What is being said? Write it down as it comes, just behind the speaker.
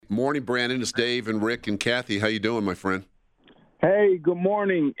Morning, Brandon. It's Dave and Rick and Kathy. How you doing, my friend? Hey, good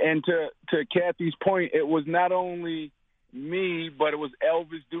morning. And to Kathy's point, it was not only me, but it was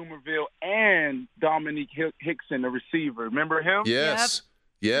Elvis Dumerville and Dominique Hickson, the receiver. Remember him? Yes.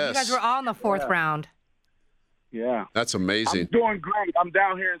 Yes. You guys were all in the fourth round. Yeah. That's amazing. I'm doing great. I'm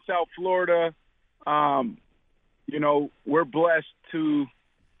down here in South Florida. We're blessed to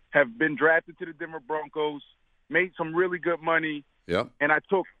have been drafted to the Denver Broncos, made some really good money. Yep. And I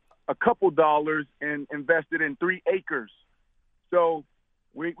took a couple dollars and invested in 3 acres. So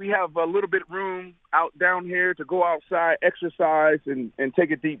we have a little bit of room out down here to go outside, exercise, and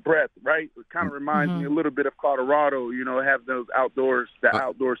take a deep breath, right? It kind of reminds me a little bit of Colorado, have those outdoors, the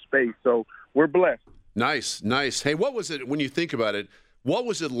outdoor space. So we're blessed. Nice. Hey, what was it, when you think about it, what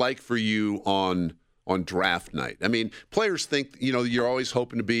was it like for you on draft night? I mean, players think, you're always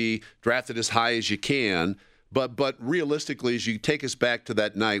hoping to be drafted as high as you can, but realistically, as you take us back to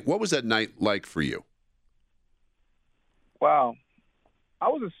that night, what was that night like for you? Wow. I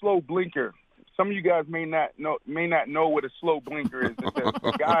was a slow blinker. Some of you guys may not know what a slow blinker is. It's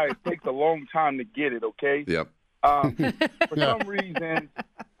a guy, it takes a long time to get it, okay? Yep. For some reason,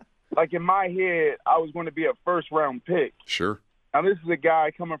 like in my head, I was going to be a first-round pick. Sure. Now, this is a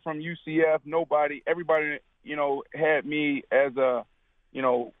guy coming from UCF. Everybody, had me as a,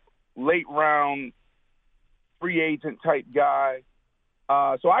 late-round free agent type guy.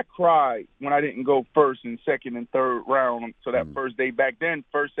 So I cried when I didn't go first and second and third round. So that first day back then,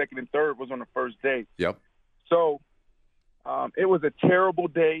 first, second, and third was on the first day. Yep. So it was a terrible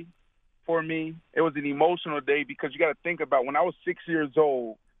day for me. It was an emotional day because you got to think about when I was 6 years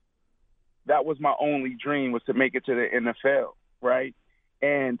old, that was my only dream, was to make it to the NFL, right?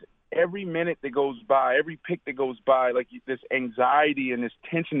 And every minute that goes by, every pick that goes by, like this anxiety and this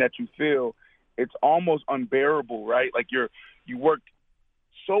tension that you feel, it's almost unbearable, right? Like you worked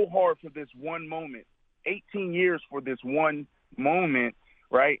so hard for this one moment, 18 years for this one moment,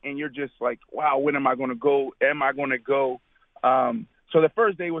 right? And you're just like, wow, when am I going to go? Am I going to go? So the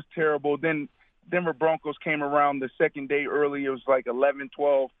first day was terrible. Then Denver Broncos came around the second day early. It was like 11,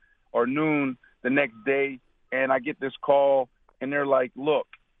 12, or noon the next day. And I get this call, and they're like, look,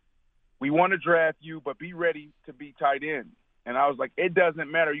 we want to draft you, but be ready to be tight end. And I was like, it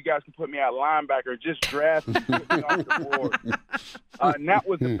doesn't matter. You guys can put me at linebacker. Just draft me, put me off the board. And that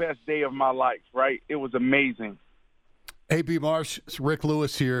was the best day of my life, right? It was amazing. Hey, B. Marsh, it's Rick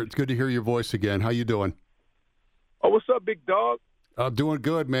Lewis here. It's good to hear your voice again. How you doing? Oh, what's up, big dog? I'm doing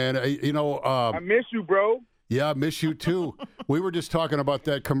good, man. I miss you, bro. Yeah, I miss you too. We were just talking about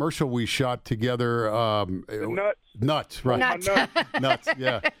that commercial we shot together. Nuts. Nuts, right? Nuts. Nuts,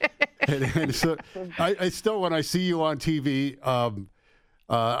 yeah. And so I still, when I see you on TV,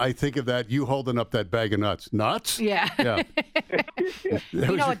 I think of that, you holding up that bag of nuts. Nuts? Yeah. Yeah.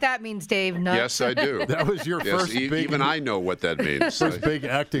 You know what that means, Dave? Nuts. Yes, I do. That was your first big... Even I know what that means. First big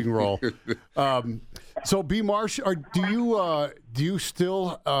acting role. So, B. Marsh, do you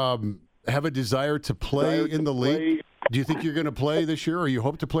still have a desire to play in the league? Do you think you're going to play this year, or you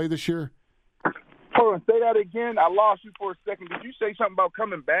hope to play this year? Hold on, say that again. I lost you for a second. Did you say something about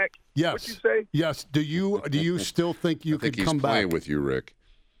coming back? Yes. What'd you say? Yes. Do you still think you could come back? He's playing with you, Rick.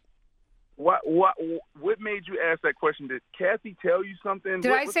 What made you ask that question? Did Kathy tell you something?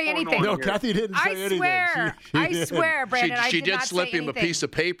 Did I say anything? No, Kathy didn't say anything. I swear, Brandon, She I did not slip say him anything. a piece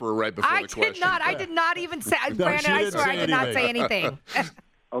of paper right before the question. I did not even say. No, Brandon, I didn't swear say I did not say anything.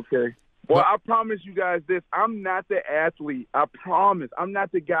 Okay. Well, I promise you guys this. I'm not the athlete. I promise. I'm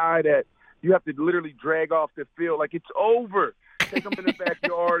not the guy that you have to literally drag off the field. Like, it's over. Take him in the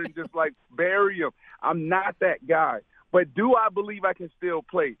backyard and just, like, bury him. I'm not that guy. But do I believe I can still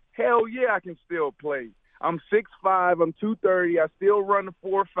play? Hell yeah, I can still play. I'm 6'5", I'm 230, I still run the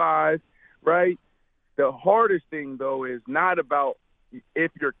 4.5, right? The hardest thing, though, is not about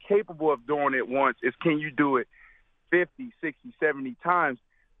if you're capable of doing it once, it's can you do it 50, 60, 70 times.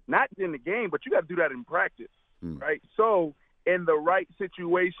 Not in the game, but you got to do that in practice, right? So in the right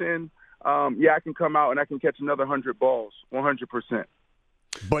situation, I can come out and I can catch another 100 balls, 100%.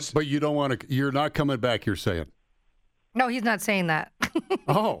 But you don't want to. You're not coming back. You're saying. No, he's not saying that.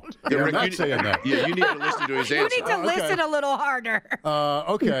 Oh, you're Rick, not saying that. Yeah, you need to listen to his You answer. need to listen a little harder.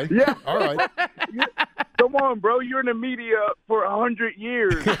 Okay. Yeah. All right. Come on, bro. You're in the media for 100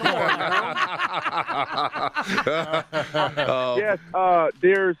 years. Come on, man. Yes,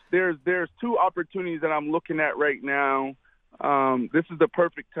 there's 2 opportunities that I'm looking at right now. This is the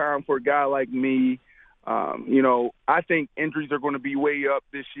perfect time for a guy like me. I think injuries are going to be way up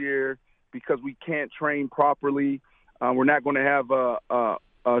this year because we can't train properly. We're not going to have a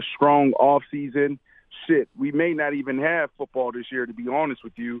strong off season. shit, we may not even have football this year, to be honest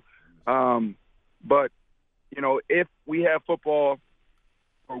with you. But, you know, if we have football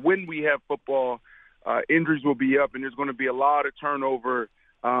or when we have football, injuries will be up and there's going to be a lot of turnover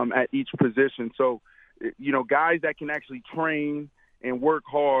at each position. So, you know, guys that can actually train and work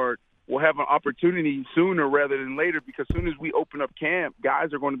hard will have an opportunity sooner rather than later, because as soon as we open up camp,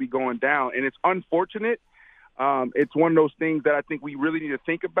 guys are going to be going down. And it's unfortunate. It's one of those things that I think we really need to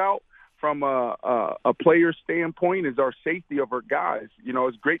think about from a player standpoint, is our safety of our guys. You know,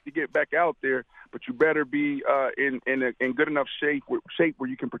 it's great to get back out there, but you better be in good enough shape where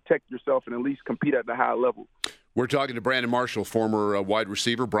you can protect yourself and at least compete at the high level. We're talking to Brandon Marshall, former wide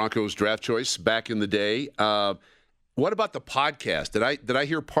receiver, Broncos draft choice back in the day. What about the podcast? Did I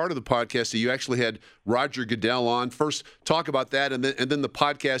hear part of the podcast that you actually had Roger Goodell on? First, talk about that, and then the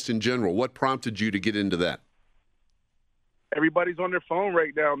podcast in general. What prompted you to get into that? Everybody's on their phone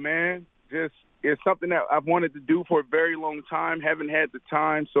right now, man. It's something that I've wanted to do for a very long time. Haven't had the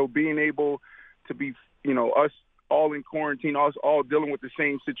time. So being able to be, you know, us all in quarantine, us all dealing with the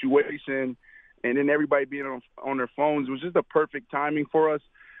same situation, and then everybody being on their phones was just a perfect timing for us.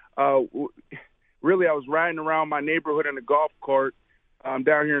 Really, I was riding around my neighborhood in a golf cart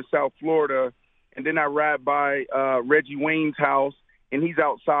down here in South Florida, and then I ride by Reggie Wayne's house, and he's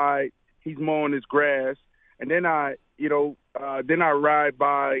outside. He's mowing his grass. And then I ride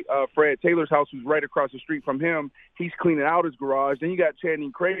by Fred Taylor's house, who's right across the street from him. He's cleaning out his garage. Then you got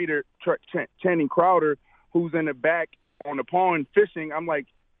Channing Crowder, who's in the back on the pond fishing. I'm like,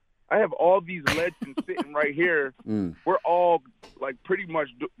 I have all these legends sitting right here. We're all like pretty much,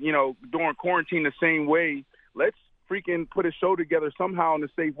 you know, during quarantine the same way. Let's freaking put a show together somehow in a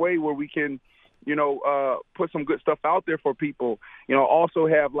safe way where we can, you know, put some good stuff out there for people. You know, also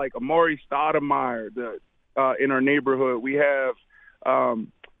have like Amari Stoudemire, in our neighborhood. We have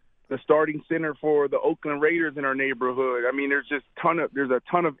the starting center for the Oakland Raiders in our neighborhood. I mean, there's a ton of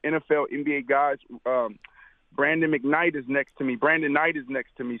NFL, NBA guys. Brandon Knight is next to me.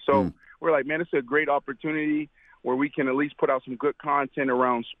 So we're like, man, it's a great opportunity where we can at least put out some good content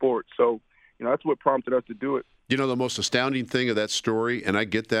around sports. So, you know, that's what prompted us to do it. You know, the most astounding thing of that story, and I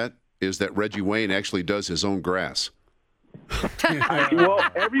get that, is that Reggie Wayne actually does his own grass. Well,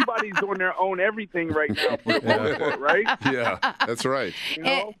 everybody's doing their own everything right now, for the most part, right? Yeah, that's right. You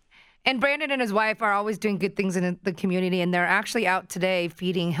know? And Brandon and his wife are always doing good things in the community, and they're actually out today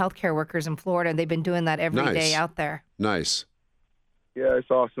feeding healthcare workers in Florida, and they've been doing that every day out there. Nice. Yeah, it's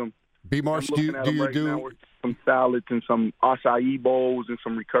awesome. B. Marsh, do you do some salads and some acai bowls and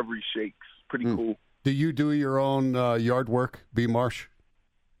some recovery shakes? Pretty cool. Do you do your own yard work, B. Marsh?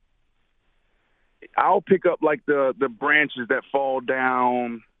 I'll pick up like the branches that fall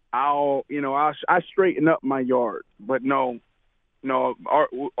down. I straighten up my yard, but no,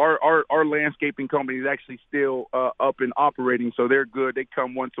 our landscaping company is actually still up and operating, so they're good. They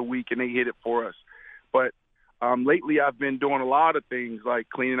come once a week and they hit it for us. But lately, I've been doing a lot of things like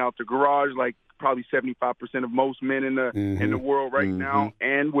cleaning out the garage, like probably 75% of most men in the world right now,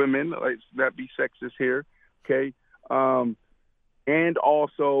 and women. Like, that be sexist here, okay? And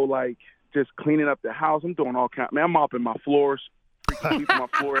also like just cleaning up the house. I'm doing all kinds. Man, I'm mopping my floors, sweeping my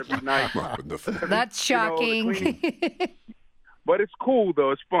floor every night. That's shocking. But it's cool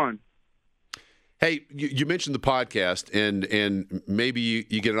though. It's fun. Hey, you mentioned the podcast, and maybe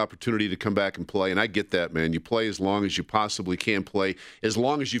you get an opportunity to come back and play, and I get that, man. You play as long as you possibly can play, as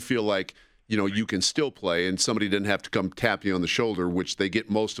long as you feel like, you know, you can still play, and somebody didn't have to come tap you on the shoulder, which they get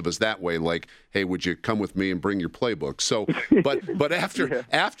most of us that way, like, hey, would you come with me and bring your playbook? So, but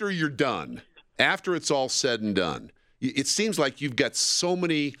after you're done, after it's all said and done, it seems like you've got so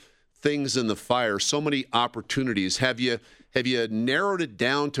many things in the fire, so many opportunities. Have you narrowed it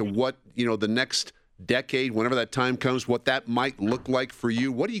down to what, you know, the next decade, whenever that time comes, what that might look like for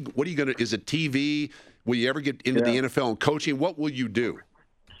you? What are you going to? Is it TV? Will you ever get into the NFL and coaching? What will you do?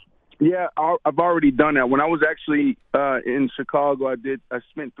 Yeah, I've already done that. When I was actually in Chicago, I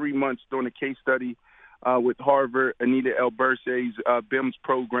spent 3 months doing a case study with Harvard, Anita Elberse's BIMS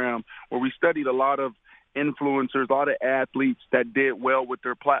program, where we studied a lot of influencers, a lot of athletes that did well with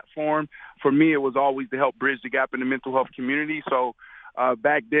their platform. For me, it was always to help bridge the gap in the mental health community. So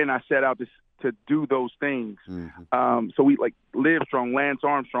back then, I set out to do those things. So we like Livestrong, Lance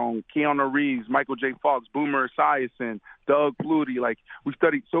Armstrong, Keanu Reeves, Michael J. Fox, Boomer Esiason, Doug Flutie. Like, we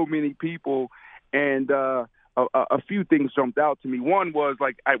studied so many people, and a few things jumped out to me. One was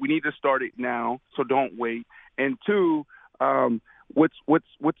like, we need to start it now, so don't wait. And two, what's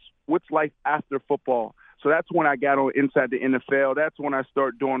life after football? So that's when I got on Inside the NFL. That's when I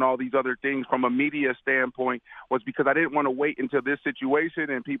started doing all these other things from a media standpoint, was because I didn't want to wait until this situation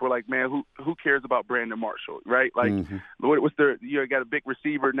and people are like, man, who cares about Brandon Marshall, right? Like, what's you got a big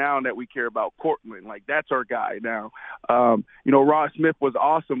receiver now that we care about, Cortland. Like, that's our guy now. Ross Smith was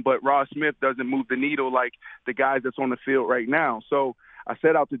awesome, but Ross Smith doesn't move the needle like the guys that's on the field right now. So I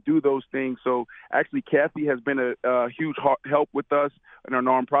set out to do those things. So actually, Kathy has been a huge help with us in our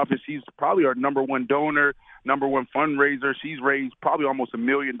nonprofit. She's probably our number one donor, number one fundraiser. She's raised probably almost $1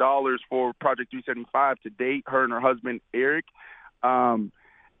 million for Project 375 to date, her and her husband, Eric. And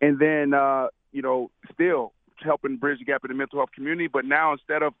then, still helping bridge the gap in the mental health community. But now,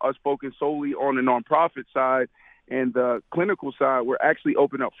 instead of us focusing solely on the nonprofit side and the clinical side, we're actually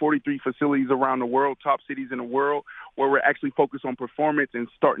opening up 43 facilities around the world, top cities in the world, where we're actually focused on performance and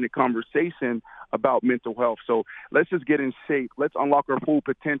starting a conversation about mental health. So let's just get in shape. Let's unlock our full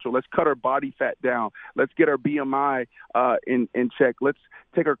potential. Let's cut our body fat down. Let's get our BMI in check. Let's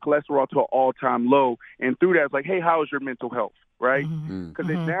take our cholesterol to an all-time low. And through that, it's like, hey, how is your mental health? Right? Because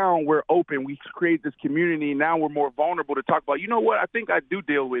now we're open. We create this community. Now we're more vulnerable to talk about, you know what, I think I do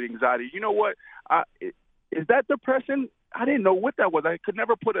deal with anxiety. You know what, is that depression? I didn't know what that was. I could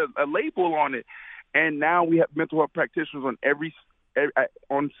never put a label on it. And now we have mental health practitioners on every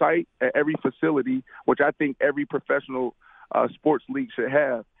on site at every facility, which I think every professional sports league should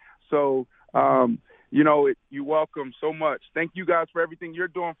have. So, you're welcome so much. Thank you guys for everything you're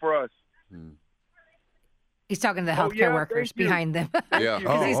doing for us. He's talking to the healthcare workers behind them.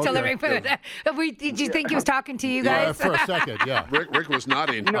 Yeah. He's delivering food. Did you think he was talking to you guys? Yeah, for a second, yeah. Rick was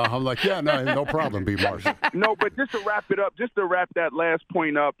nodding. I'm like, no problem, B. Marshall. No, but just to wrap it up, just to wrap that last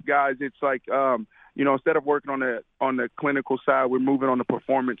point up, guys, it's like, instead of working on the clinical side, we're moving on the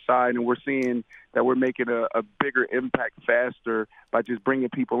performance side, and we're seeing that we're making a bigger impact faster by just bringing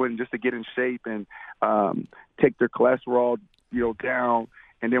people in just to get in shape and take their cholesterol, down,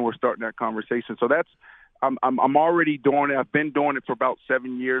 and then we're starting that conversation. So I'm already doing it. I've been doing it for about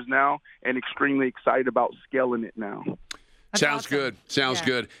 7 years now, and extremely excited about scaling it now. Sounds good. Sounds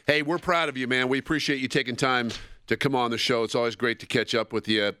good. Hey, we're proud of you, man. We appreciate you taking time to come on the show. It's always great to catch up with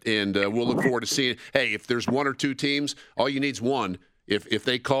you, and we'll look forward to seeing. Hey, if there's one or two teams, all you need is one. If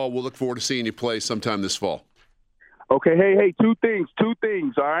they call, we'll look forward to seeing you play sometime this fall. Okay. Hey, two things.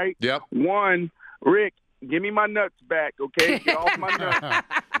 All right. Yep. One, Rick, give me my nuts back. Okay, get off my nuts.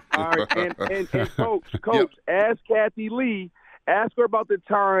 All right, and coach, yep. Ask Kathy Lee. Ask her about the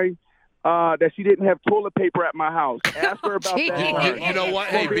time that she didn't have toilet paper at my house. Ask her about that. You know what?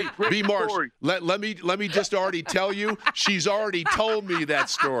 Hey, B. Marsh, let me just already tell you, she's already told me that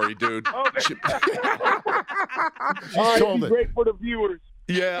story, dude. Okay. She's told it. Great for the viewers.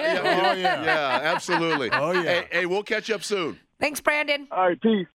 Yeah, absolutely. Oh, yeah. Hey, we'll catch up soon. Thanks, Brandon. All right, peace.